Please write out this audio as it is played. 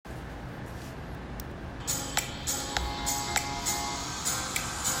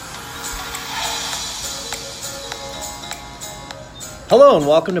Hello and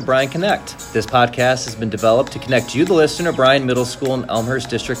welcome to Bryan Connect. This podcast has been developed to connect you, the listener, Bryan Middle School in Elmhurst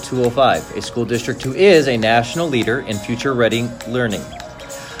District 205, a school district who is a national leader in future-ready learning.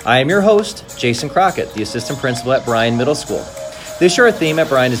 I am your host, Jason Crockett, the assistant principal at Bryan Middle School. This year our theme at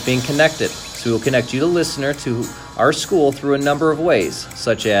Bryan is being connected, so we will connect you, the listener, to our school through a number of ways,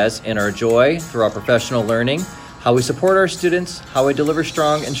 such as in our joy, through our professional learning, how we support our students, how we deliver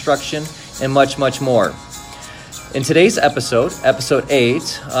strong instruction, and much, much more. In today's episode 8,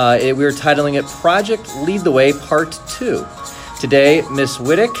 we are titling it Project Lead the Way Part 2. Today, Ms.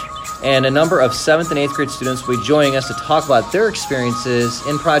 Whittick and a number of 7th and 8th grade students will be joining us to talk about their experiences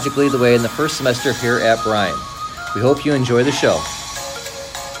in Project Lead the Way in the first semester here at Bryan. We hope you enjoy the show.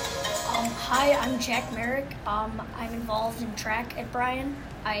 Hi, I'm Jack Merrick. I'm involved in track at Bryan.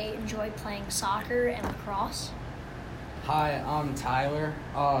 I enjoy playing soccer and lacrosse. Hi, I'm Tyler.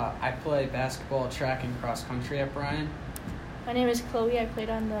 I play basketball, track, and cross country at Bryan. My name is Chloe. I played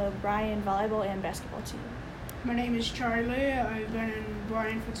on the Bryan volleyball and basketball team. My name is Charlie. I've been in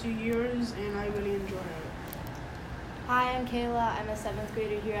Bryan for 2 years, and I really enjoy it. Hi, I'm Kayla. I'm a 7th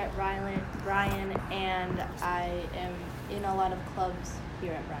grader here at Bryan, and I am in a lot of clubs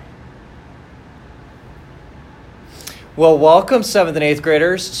here at Bryan. Well, welcome 7th and 8th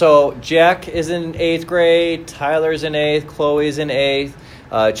graders. So Jack is in 8th grade, Tyler's in 8th, Chloe's in 8th,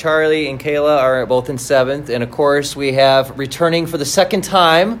 Charlie and Kayla are both in 7th. And of course, we have returning for the second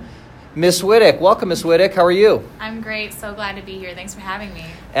time, Miss Whittick. Welcome, Miss Whittick. How are you? I'm great. So glad to be here. Thanks for having me.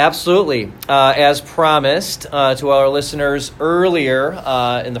 Absolutely. As promised to our listeners earlier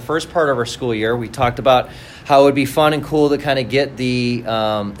in the first part of our school year, we talked about how it would be fun and cool to kind of get the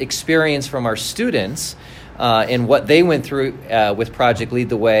experience from our students and what they went through with Project Lead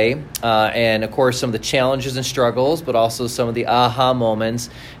the Way, and of course some of the challenges and struggles, but also some of the aha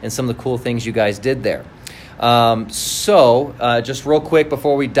moments and some of the cool things you guys did there. So just real quick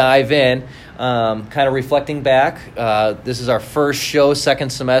before we dive in, kind of reflecting back, this is our first show,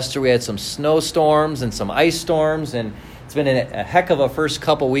 second semester. We had some snowstorms and some ice storms, and it's been a heck of a first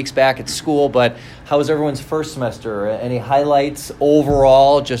couple weeks back at school. But how was everyone's first semester? Any highlights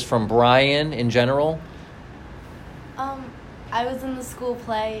overall just from Bryan in general? I was in the school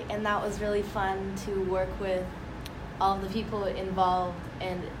play, and that was really fun to work with all the people involved,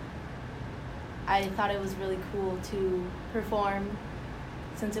 and I thought it was really cool to perform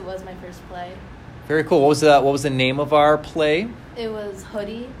since it was my first play. Very cool. What was the name of our play? It was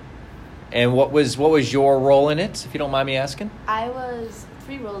Hoodie. And what was your role in it, if you don't mind me asking? I was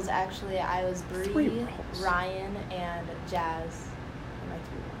 3 roles, actually. I was Bree, Ryan, and Jazz. My 3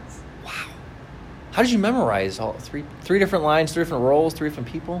 roles. Wow. How did you memorize all three different lines, 3 different roles, 3 different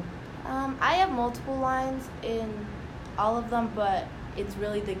people? I have multiple lines in all of them, but it's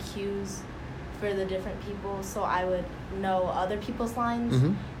really the cues for the different people, so I would know other people's lines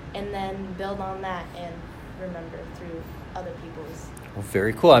and then build on that and remember through other people's. Well,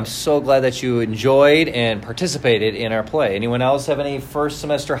 very cool. I'm so glad that you enjoyed and participated in our play. Anyone else have any first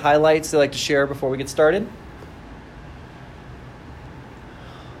semester highlights they'd like to share before we get started?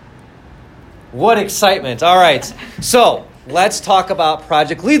 What excitement. All right. So let's talk about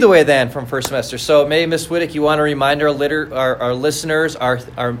Project Lead the Way then from first semester. So maybe, Ms. Whittick, you want to remind our listeners, our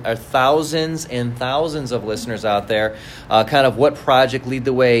thousands and thousands of listeners out there, kind of what Project Lead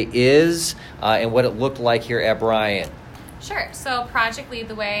the Way is and what it looked like here at Bryan. Sure. So Project Lead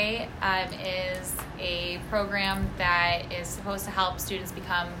the Way is a program that is supposed to help students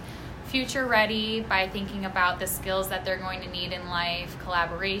become future ready by thinking about the skills that they're going to need in life: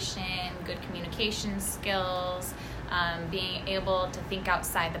 collaboration, good communication skills, being able to think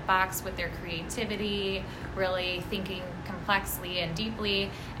outside the box with their creativity, really thinking complexly and deeply.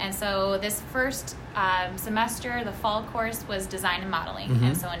 And so this first semester, the fall course was design and modeling.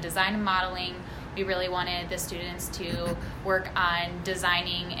 And so in design and modeling, we really wanted the students to work on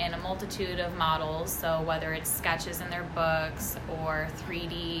designing in a multitude of models, so whether it's sketches in their books or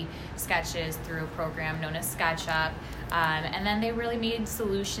 3D sketches through a program known as SketchUp. And then they really made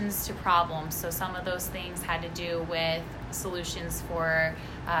solutions to problems. So some of those things had to do with solutions for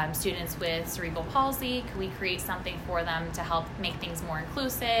students with cerebral palsy. Could we create something for them to help make things more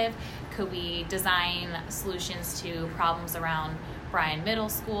inclusive? Could we design solutions to problems around Bryan Middle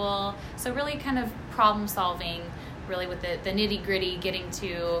School? So really kind of problem solving, really with the nitty gritty, getting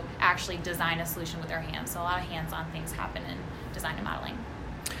to actually design a solution with our hands. So a lot of hands-on things happen in design and modeling.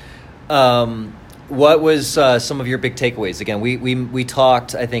 What was some of your big takeaways? Again, we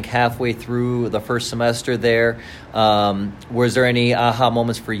talked, I think, halfway through the first semester there. Was there any aha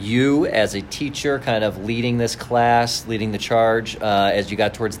moments for you as a teacher, kind of leading this class, leading the charge as you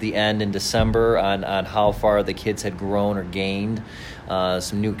got towards the end in December on how far the kids had grown or gained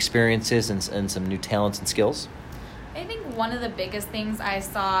some new experiences and some new talents and skills? I think one of the biggest things I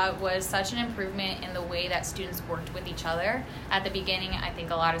saw was such an improvement in the way that students worked with each other. At the beginning, I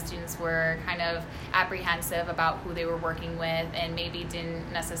think a lot of students were kind of apprehensive about who they were working with and maybe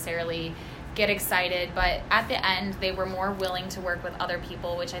didn't necessarily get excited, but at the end they were more willing to work with other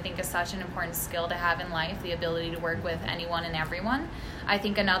people, which I think is such an important skill to have in life, the ability to work with anyone and everyone. I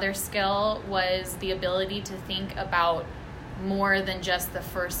think another skill was the ability to think about more than just the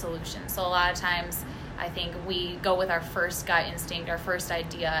first solution. So a lot of times I think we go with our first gut instinct, our first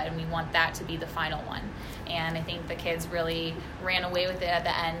idea, and we want that to be the final one. And I think the kids really ran away with it at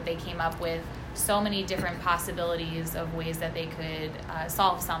the end. They came up with so many different possibilities of ways that they could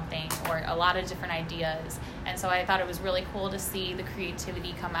solve something, or a lot of different ideas. And so I thought it was really cool to see the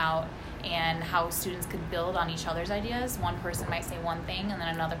creativity come out and how students could build on each other's ideas. One person might say one thing, and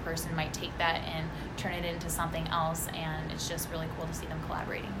then another person might take that and turn it into something else, and it's just really cool to see them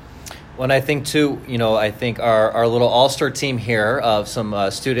collaborating. Well, and I think, too, I think our little all-star team here of some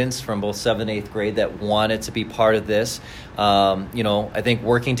students from both 7th and 8th grade that wanted to be part of this, I think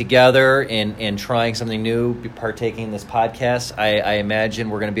working together and trying something new, partaking in this podcast, I imagine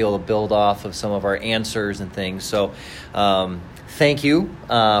we're going to be able to build off of some of our answers and things. So thank you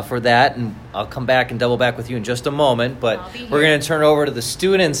for that, and I'll come back and double back with you in just a moment, but we're going to turn over to the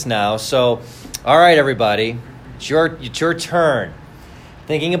students now. So, all right, everybody, it's your turn.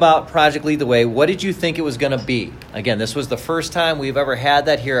 Thinking about Project Lead the Way, what did you think it was going to be? Again, this was the first time we've ever had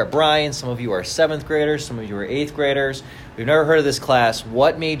that here at Bryan. Some of you are 7th graders, some of you are 8th graders. We've never heard of this class.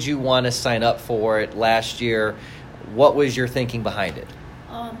 What made you want to sign up for it last year? What was your thinking behind it?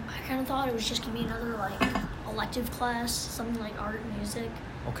 I kind of thought it was just going to be another elective class, something like art and music.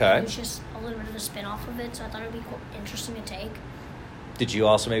 Okay. It was just a little bit of a spin-off of it, so I thought it would be interesting to take. Did you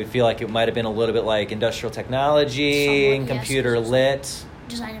also maybe feel like it might have been a little bit like industrial technology and computer lit?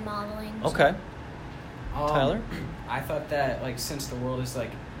 Design and modeling. Okay. Tyler? I thought that since the world is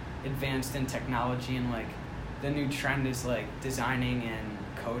advanced in technology and the new trend is designing and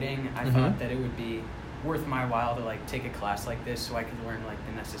coding, I thought that it would be worth my while to take a class like this so I could learn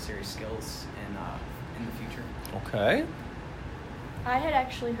the necessary skills in the future. Okay. I had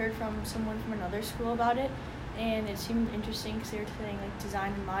actually heard from someone from another school about it, and it seemed interesting because they were saying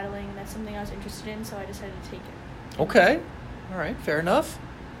design and modeling, and that's something I was interested in, so I decided to take it. Okay. All right, fair enough.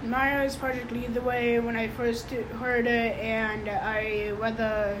 Mine was Project Lead the Way when I first heard it, and I read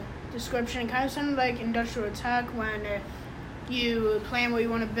the description. It kind of sounded like industrial tech when you plan what you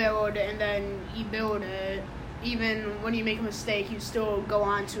want to build and then you build it. Even when you make a mistake, you still go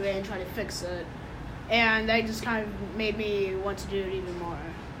on to it and try to fix it. And that just kind of made me want to do it even more.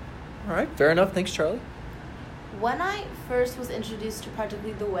 All right, fair enough. Thanks, Charlie. When I first was introduced to Project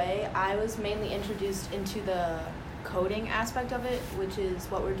Lead the Way, I was mainly introduced into the coding aspect of it, which is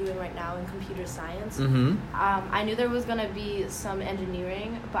what we're doing right now in computer science. Mm-hmm. I knew there was going to be some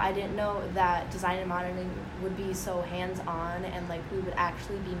engineering, but I didn't know that design and modeling would be so hands-on and we would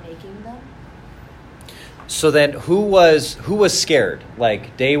actually be making them. So then who was scared?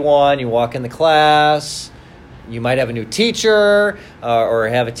 Day one, you walk in the class, you might have a new teacher or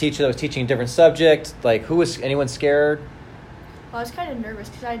have a teacher that was teaching a different subject. Anyone scared? Well, I was kind of nervous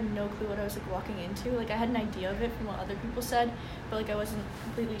because I had no clue what I was walking into. I had an idea of it from what other people said, but I wasn't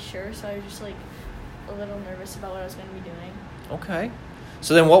completely sure, so I was just a little nervous about what I was going to be doing. Okay.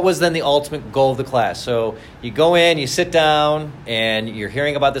 So then what was then the ultimate goal of the class? So you go in, you sit down, and you're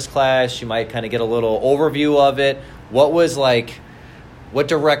hearing about this class. You might kind of get a little overview of it. What was what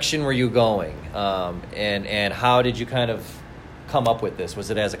direction were you going? And how did you kind of come up with this? Was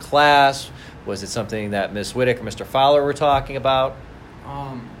it as a class? Was it something that Ms. Whittick or Mr. Fowler were talking about?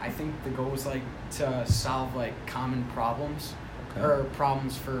 I think the goal was to solve common problems or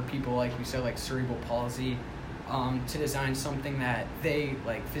problems for people we said cerebral palsy, to design something that they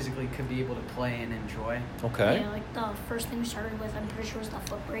physically could be able to play and enjoy. Okay. Yeah, the first thing we started with, I'm pretty sure, was the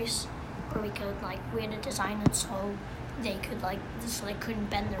foot brace, where we could we had to design it so they could couldn't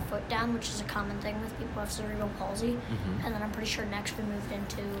bend their foot down, which is a common thing with people who have cerebral palsy. Mm-hmm. And then I'm pretty sure next we moved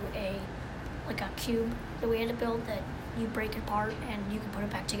into a cube that we had to build that you break apart and you can put it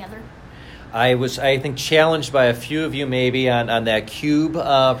back together. I think, challenged by a few of you maybe on that cube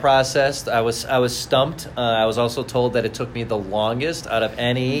process. I was stumped. I was also told that it took me the longest out of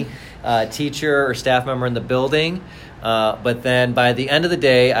any teacher or staff member in the building. But then by the end of the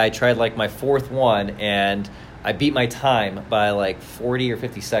day, I tried my fourth one, and I beat my time by 40 or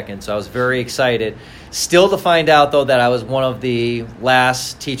 50 seconds. So I was very excited. Still to find out, though, that I was one of the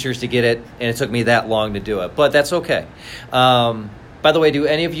last teachers to get it, and it took me that long to do it. But that's okay. By the way, do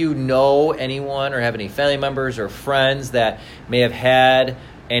any of you know anyone or have any family members or friends that may have had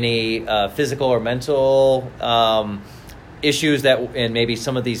any physical or mental issues and maybe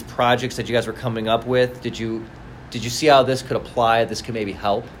some of these projects that you guys were coming up with? Did you see how this could apply? This could maybe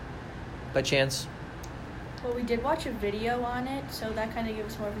help by chance? Well, we did watch a video on it, so that kind of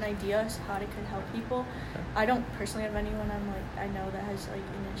gives us more of an idea as to how it could help people. I don't personally have anyone I know that has like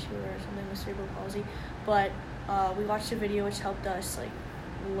an issue or something with cerebral palsy, but we watched a video which helped us like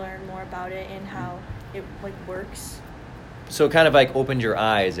learn more about it and how it like works. So it kind of like opened your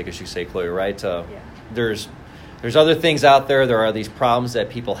eyes, I guess you say, Chloe, right? Yeah. There's other things out there. There are these problems that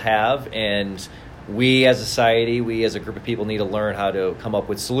people have, and we as a society, we as a group of people need to learn how to come up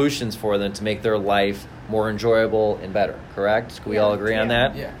with solutions for them to make their life more enjoyable and better, correct? Can we all agree on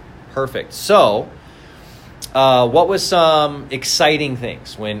that? Yeah. Perfect. So, what was some exciting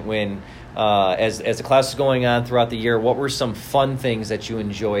things when as the class was going on throughout the year? What were some fun things that you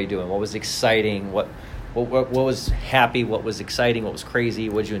enjoy doing? What was exciting? What was happy? What was exciting? What was crazy?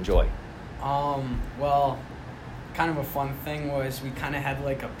 What did you enjoy? Well, kind of a fun thing was we kind of had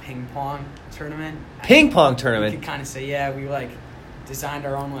like a ping pong tournament. Ping pong You tournament? could kind of say, yeah, we like designed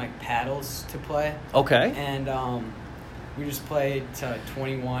our own like paddles to play. Okay. And we just played to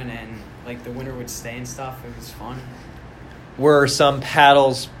 21 and like the winner would stay and stuff. It was fun. Were some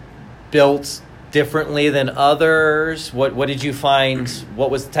paddles built differently than others? What did you find?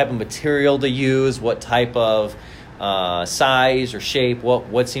 What was the type of material to use? What type of size or shape?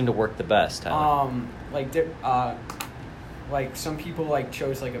 What seemed to work the best? Tyler? Like some people like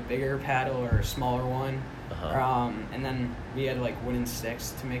chose like a bigger paddle or a smaller one. Uh-huh. And then we had like wooden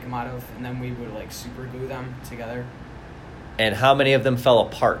sticks to make them out of, and then we would like super glue them together. And how many of them fell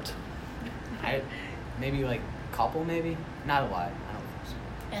apart? Maybe like a couple, maybe not a lot. I don't think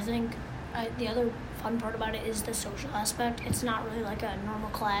so. I think the other fun part about it is the social aspect. It's not really like a normal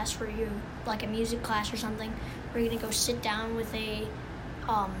class where you, like a music class or something, where you're gonna go sit down with in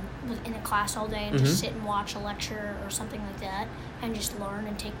a class all day and just sit and watch a lecture or something like that and just learn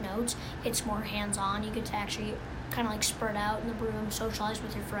and take notes. It's more hands-on. You get to actually kind of like spread out in the room, socialize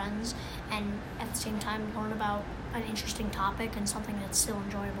with your friends, and at the same time learn about an interesting topic and something that's still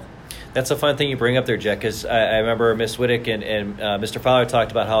enjoyable. That's a fun thing you bring up there, Jack, because I remember Miss Whittick and Mr. Fowler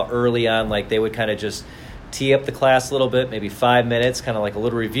talked about how early on, like, they would kind of just tee up the class a little bit, maybe 5 minutes, kind of like a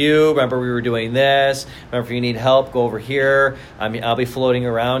little review. Remember, we were doing this. Remember, if you need help, go over here. I'll be floating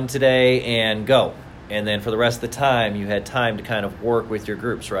around today, and go. And then for the rest of the time, you had time to kind of work with your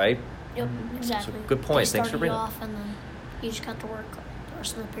groups, right? Yep, exactly. So good point. They Thanks for started bringing you it. off, and then you just got to work the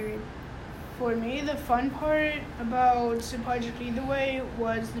rest of the period. For me, the fun part about Project Lead the Way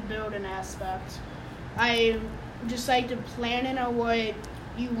was the building aspect. I just like to plan out what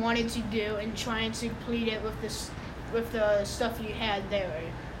you wanted to do and trying to complete it with the stuff you had there.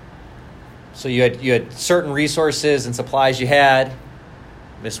 So you had certain resources and supplies you had.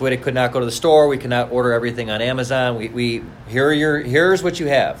 Miss Whittick could not go to the store. We could not order everything on Amazon. Here's what you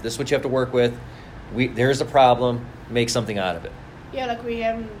have. This is what you have to work with. There's the problem. Make something out of it. Yeah, like we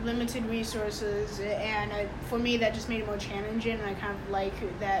have limited resources, and for me that just made it more challenging, and I kind of like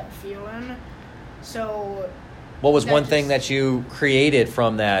that feeling. So what was one thing that you created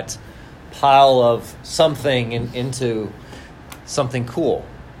from that pile of something into something cool?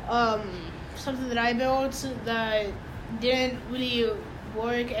 Something that I built that didn't really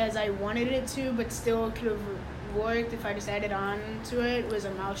work as I wanted it to, but still could have worked if I just added on to it, was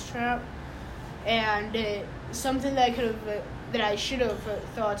a mousetrap. And something that I should have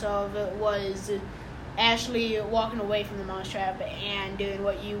thought of was actually walking away from the mousetrap and doing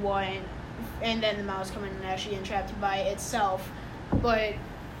what you want, and then the mouse coming and actually entrapped by itself. But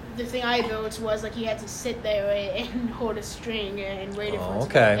the thing I built was like you had to sit there and hold a string and wait for it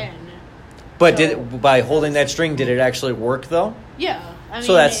to go in. But by holding that string, did it actually work though? Yeah. I mean,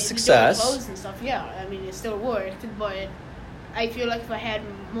 so that's a success. Clothes and stuff, yeah. I mean, it still worked, but I feel like if I had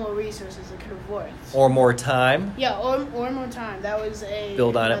more resources, it could have worked. Or more time? Yeah, or more time. That was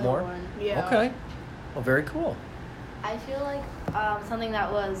build on it more? One. Yeah. Okay. Well, very cool. I feel like something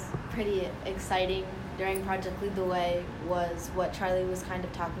that was pretty exciting during Project Lead the Way was what Charlie was kind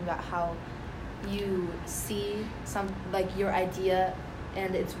of talking about, how you see your idea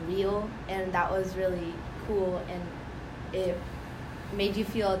and it's real, and that was really cool, and it made you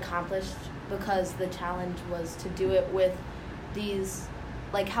feel accomplished because the challenge was to do it with these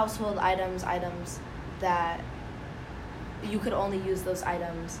like household items that you could only use those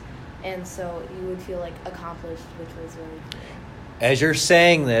items, and so you would feel like accomplished, which was really cool. As you're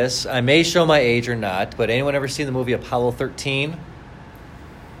saying this, I may show my age or not, but anyone ever seen the movie Apollo 13?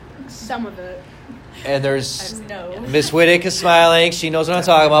 Some of it. And there's No. Miss Whittick is smiling. She knows what I'm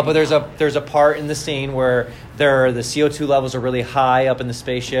talking about. But there's a part in the scene where the CO2 levels are really high up in the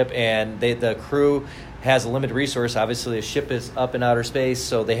spaceship, and the crew has a limited resource. Obviously, the ship is up in outer space,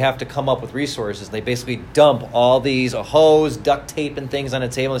 so they have to come up with resources. They basically dump all these a hose, duct tape, and things on a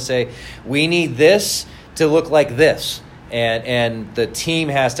table and say, "We need this to look like this." And the team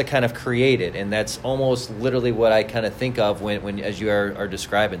has to kind of create it, and that's almost literally what I kind of think of when as you are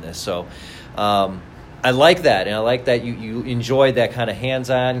describing this. So I like that, and I like that you enjoyed that kind of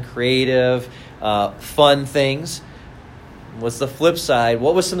hands-on, creative, fun things. What's the flip side?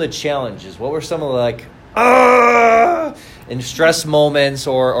 What was some of the challenges? What were some of the and stress moments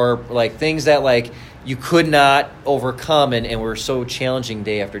or like things that like you could not overcome and were so challenging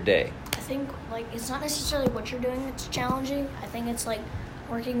day after day? I think like it's not necessarily what you're doing that's challenging. I think it's like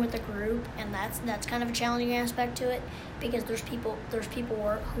working with a group, and that's kind of a challenging aspect to it, because there's people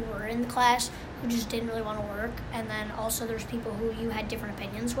who were in the class who just didn't really want to work, and then also there's people who you had different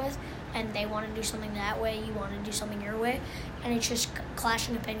opinions with, and they want to do something that way, you want to do something your way, and it's just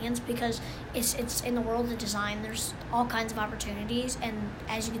clashing opinions, because it's in the world of design, there's all kinds of opportunities, and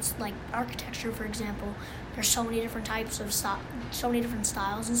as you get like architecture, for example, there's so many different types of so many different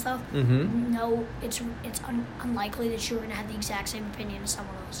styles and stuff. Mm-hmm. No, it's unlikely that you're going to have the exact same opinion as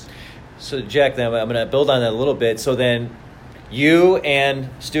someone else. So, Jack, then I'm going to build on that a little bit. So then you and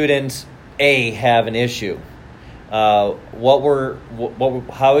student A have an issue. How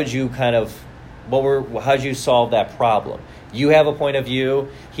did you solve that problem? You have a point of view.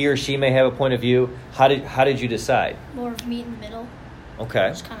 He or she may have a point of view. How did you decide? More of meet in the middle. Okay.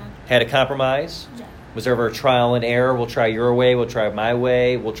 Just kind of. Had a compromise? Yeah. Was there ever a trial and error? We'll try your way. We'll try my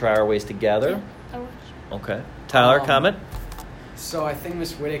way. We'll try our ways together. Yeah, that works. Okay. Tyler, comment? So I think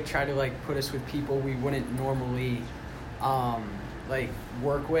Miss Whittick tried to like put us with people we wouldn't normally like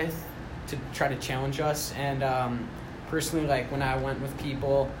work with to try to challenge us. And personally, like when I went with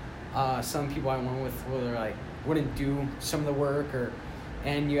people, some people I went with were like wouldn't do some of the work,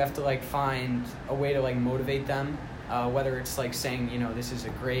 and you have to like find a way to like motivate them. Whether it's like saying, this is a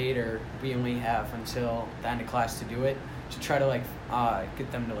grade, or we only have until the end of class to do it, to try to like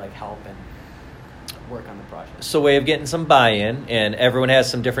get them to like help and work on the project. So, way of getting some buy-in, and everyone has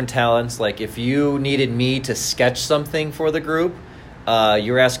some different talents. Like if you needed me to sketch something for the group,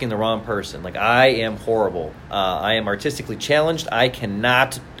 you're asking the wrong person. Like I am horrible. I am artistically challenged. I can't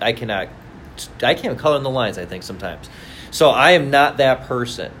color in the lines, I think, sometimes. So I am not that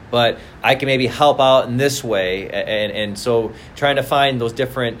person, but I can maybe help out in this way. And so trying to find those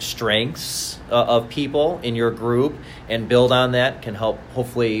different strengths of people in your group and build on that can help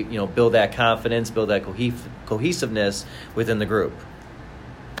hopefully, build that confidence, build that cohesiveness within the group.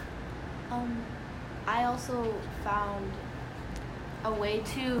 I also found a way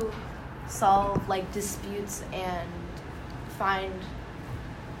to solve like disputes and find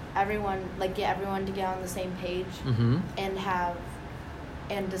get everyone to get on the same page, Mm-hmm.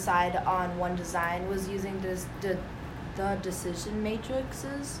 and decide on one design was using the decision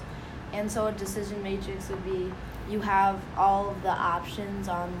matrices. And so a decision matrix would be you have all of the options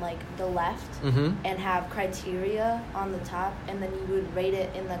on like the left, Mm-hmm. and have criteria on the top, and then you would rate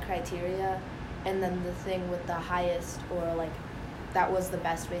it in the criteria, and then the thing with the highest, or like that was the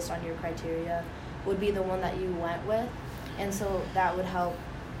best based on your criteria, would be the one that you went with. And so that would help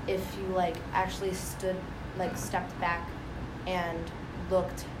if you like actually stepped back and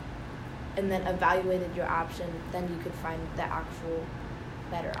looked and then evaluated your option, then you could find the actual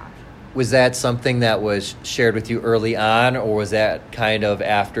better option. Was that something that was shared with you early on, or was that kind of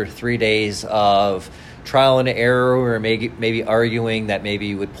after 3 days of trial and error, or maybe arguing that maybe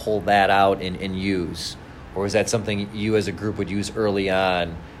you would pull that out and use? Or was that something you as a group would use early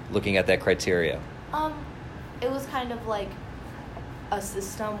on, looking at that criteria? It was kind of like a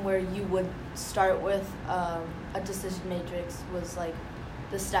system where you would start with a decision matrix was like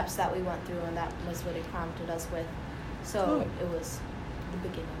the steps that we went through, and that was what it prompted us with. So Good. It was the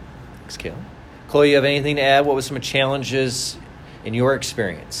beginning. Thanks, Kayla. Chloe, you have anything to add? What were some challenges in your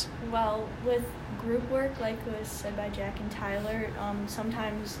experience? Well, with group work, like was said by Jack and Tyler,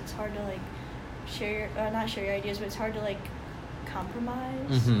 sometimes it's hard to like not share your ideas, but it's hard to like compromise.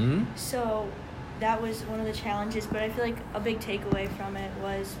 Mm-hmm. So that was one of the challenges, but I feel like a big takeaway from it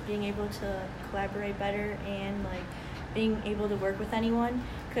was being able to collaborate better and like being able to work with anyone,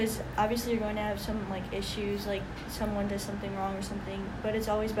 because obviously you're going to have some like issues, like someone does something wrong or something, but it's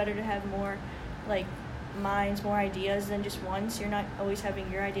always better to have more like minds, more ideas than just one, so you're not always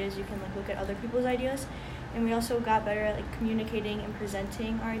having your ideas, you can like look at other people's ideas. And we also got better at like communicating and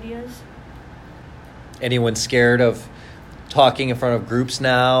presenting our ideas. Anyone scared of talking in front of groups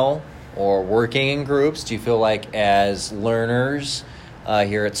now or working in groups? Do you feel like as learners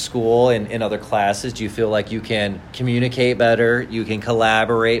here at school and in other classes, do you feel like you can communicate better, you can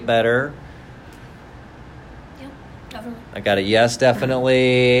collaborate better? Yep, definitely. I got a yes,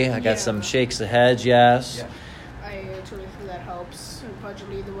 definitely. I got some shakes of heads, yes. Yeah. I totally think that helps.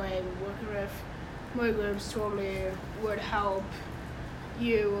 Partially the way we work with more groups totally would help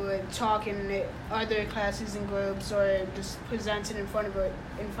you talk in other classes and groups, or just present it in front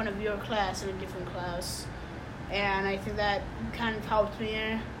of your class in a different class. And I think that kind of helped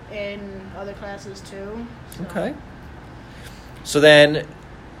me in other classes too. So. Okay.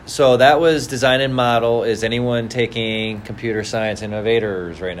 So that was design and model. Is anyone taking computer science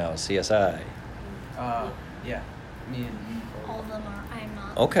innovators right now, CSI? Yeah, me and All of them are. I am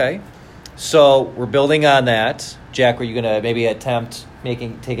not. Okay. So we're building on that. Jack, were you going to maybe attempt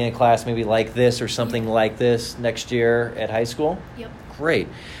taking a class maybe like this or something like this next year at high school? Yep. Great.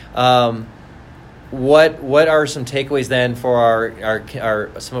 What are some takeaways then for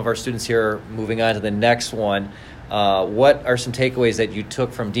our some of our students here moving on to the next one? What are some takeaways that you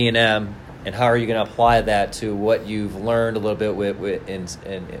took from D&M, and how are you going to apply that to what you've learned a little bit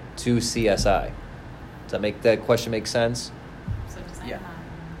to CSI? Does that question make sense? So design Yeah.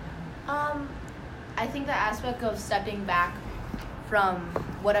 I think the aspect of stepping back from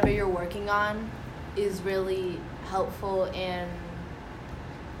whatever you're working on is really helpful in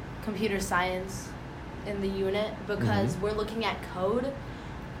computer science in the unit, because we're looking at code,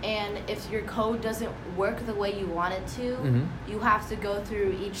 and if your code doesn't work the way you want it to, you have to go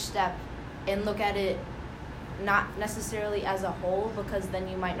through each step and look at it not necessarily as a whole, because then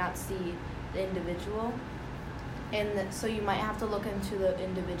you might not see the individual, and so you might have to look into the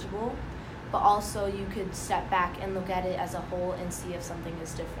individual, but also you could step back and look at it as a whole and see if something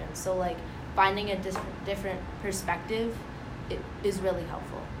is different. So like finding a different perspective is really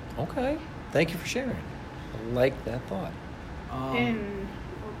helpful. Okay. Thank you for sharing. I like that thought. And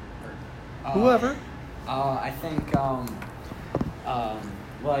Whoever. I think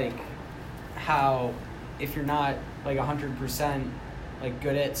like how if you're not like 100% like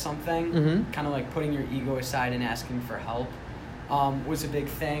good at something, kind of like putting your ego aside and asking for help was a big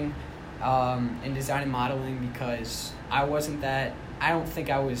thing in design and modeling, because I don't think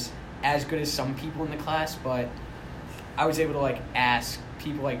I was as good as some people in the class, but I was able to like ask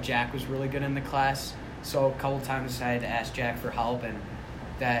people. Like Jack was really good in the class, so a couple times I had to ask Jack for help, and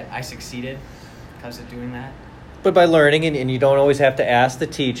that I succeeded because of doing that. But by learning, and you don't always have to ask the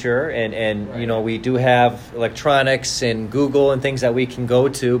teacher, and Right. you know, we do have electronics and Google and things that we can go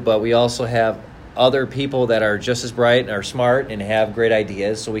to, but we also have other people that are just as bright and are smart and have great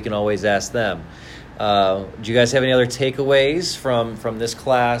ideas, so we can always ask them. Do you guys have any other takeaways from this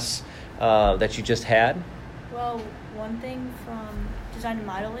class that you just had? Well, one thing from design and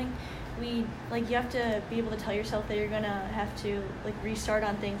modeling, you have to be able to tell yourself that you're gonna have to like restart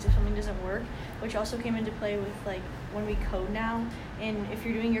on things if something doesn't work, which also came into play with like when we code now. And if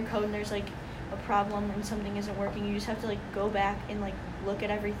you're doing your code and there's like a problem and something isn't working, you just have to like go back and like look at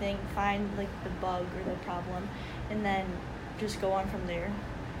everything, find like the bug or the problem, and then just go on from there.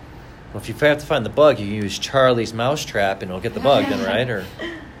 Well, if you have to find the bug, you use Charlie's Mousetrap and it'll get the bug then, right? Or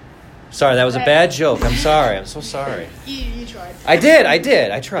sorry, that was a bad joke. I'm sorry. I'm so sorry. You tried. I did. I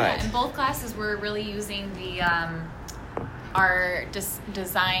tried. Yeah, in both classes, we're really using our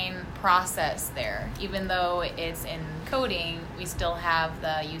design process there. Even though it's in coding, we still have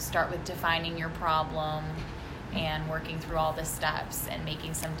you start with defining your problem and working through all the steps and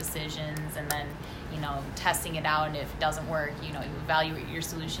making some decisions, and then, testing it out. And if it doesn't work, you evaluate your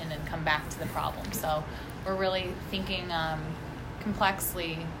solution and come back to the problem. So we're really thinking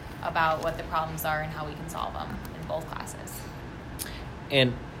complexly about what the problems are and how we can solve them in both classes.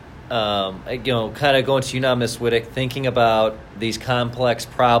 And, kind of going to you now, Ms. Wittick, thinking about these complex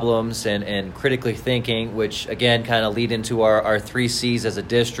problems and critically thinking, which, again, kind of lead into our 3 C's as a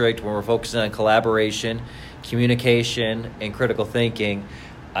district when we're focusing on collaboration, communication, and critical thinking.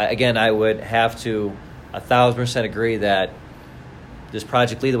 I would have to 1,000% agree that this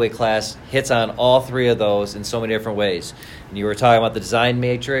Project Lead the Way class hits on all 3 of those in so many different ways. And you were talking about the design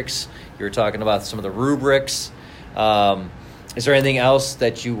matrix. You were talking about some of the rubrics. Is there anything else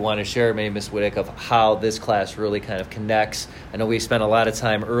that you want to share, maybe, Ms. Wittick, of how this class really kind of connects? I know we spent a lot of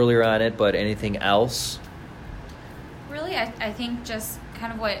time earlier on it, but anything else? Really, I think just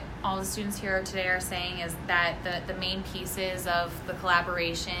kind of what all the students here today are saying is that the main pieces of the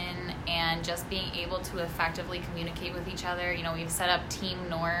collaboration and just being able to effectively communicate with each other. You know, we've set up team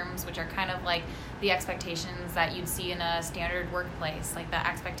norms, which are kind of like the expectations that you'd see in a standard workplace, like the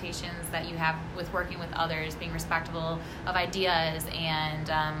expectations that you have with working with others, being respectful of ideas,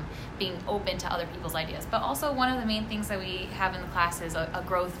 and being open to other people's ideas. But also one of the main things that we have in the class is a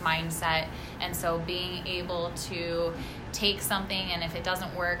growth mindset, and so being able to take something, and if it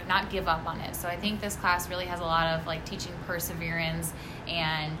doesn't work, not give up on it. So I think this class really has a lot of like teaching perseverance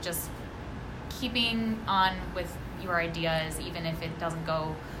and just keeping on with your ideas even if it doesn't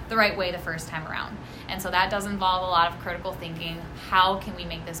go the right way the first time around. And so that does involve a lot of critical thinking. How can we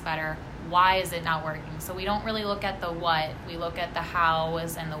make this better? Why is it not working? So we don't really look at the what, we look at the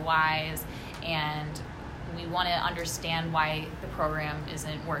hows and the whys, and we want to understand why the program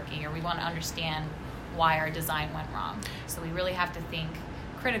isn't working, or we want to understand why our design went wrong. So we really have to think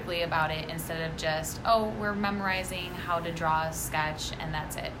critically about it instead of just, oh, we're memorizing how to draw a sketch and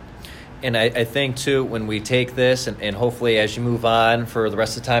that's it. And I think, too, when we take this, and hopefully as you move on for the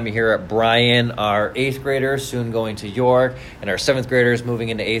rest of the time, you're here at Bryan, our 8th graders soon going to York, and our 7th graders moving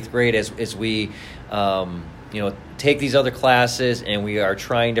into 8th grade as we, take these other classes, and we are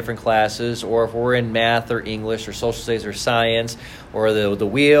trying different classes, or if we're in math or English or social studies or science or the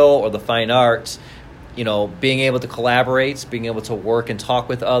wheel or the fine arts, being able to collaborate, being able to work and talk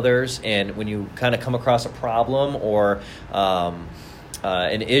with others, and when you kind of come across a problem or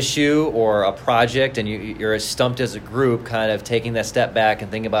an issue or a project, and you're stumped as a group, kind of taking that step back and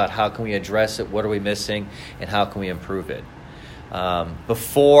thinking about how can we address it, what are we missing, and how can we improve it.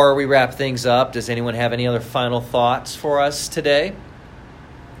 Before we wrap things up, does anyone have any other final thoughts for us today?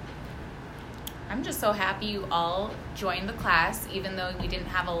 I'm just so happy you all joined the class, even though we didn't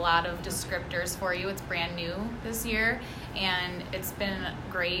have a lot of descriptors for you. It's brand new this year, and it's been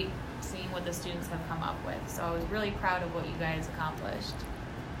great seeing what the students have come up with. So I was really proud of what you guys accomplished.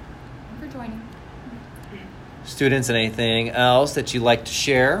 Thank you for joining. Students, anything else that you'd like to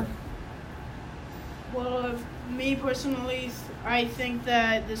share? Well, me personally, I think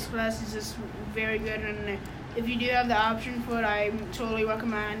that this class is just very good, and if you do have the option for it, I totally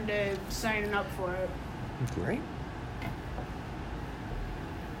recommend signing up for it. Great.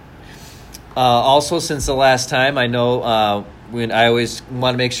 Also, since the last time, I know when I always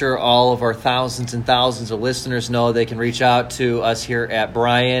want to make sure all of our thousands and thousands of listeners know they can reach out to us here at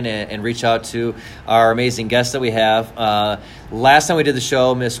Bryan and reach out to our amazing guests that we have. Last time we did the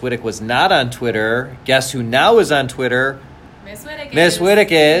show, Miss Whittick was not on Twitter. Guess who now is on Twitter? Miss Whittick. Miss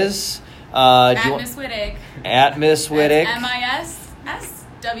Whittick is. At Miss Whittick. At Miss Whittick.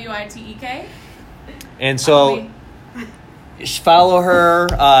 MISSWITTEK. And so follow her.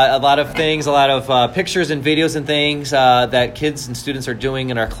 A lot of things, a lot of pictures and videos and things that kids and students are doing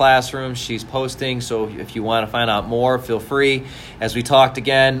in our classrooms. She's posting. So if you want to find out more, feel free. As we talked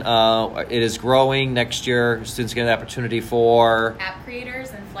again, it is growing. Next year, students get an opportunity for app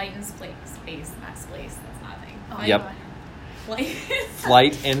creators and flight in space. Not space. That's not a thing. Oh, yep.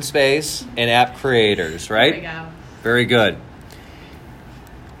 Flight in space and app creators, right? There we go. Very good.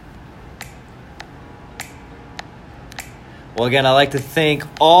 Well, again, I'd like to thank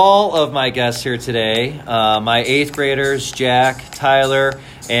all of my guests here today, my 8th graders, Jack, Tyler,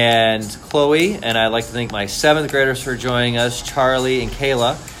 and Chloe, and I'd like to thank my 7th graders for joining us, Charlie and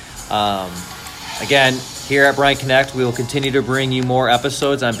Kayla. Again, here at Bryan Connect, we will continue to bring you more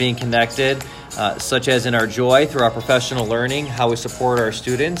episodes on being connected, such as in our joy through our professional learning, how we support our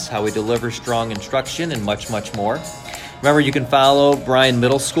students, how we deliver strong instruction, and much, much more. Remember, you can follow Bryan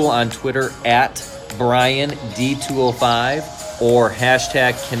Middle School on Twitter at BryanD205 or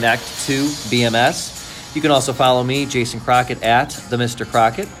hashtag Connect2BMS. You can also follow me, Jason Crockett, at the Mr.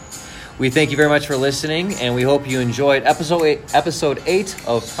 Crockett. We thank you very much for listening, and we hope you enjoyed episode 8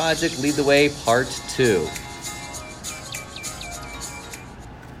 of Project Lead the Way Part 2.